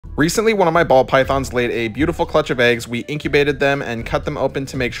Recently, one of my ball pythons laid a beautiful clutch of eggs. We incubated them and cut them open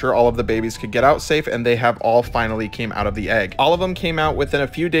to make sure all of the babies could get out safe, and they have all finally came out of the egg. All of them came out within a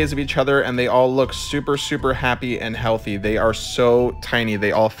few days of each other, and they all look super happy and healthy. They are so tiny,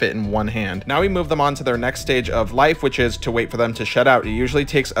 they all fit in one hand. Now we move them on to their next stage of life, which is to wait for them to shed out. It usually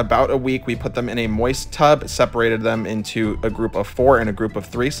takes about a week. We put them in a moist tub, separated them into a group of 4 and a group of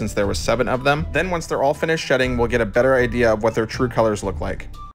 3 since there was 7 of them. Then once they're all finished shedding, we'll get a better idea of what their true colors look like.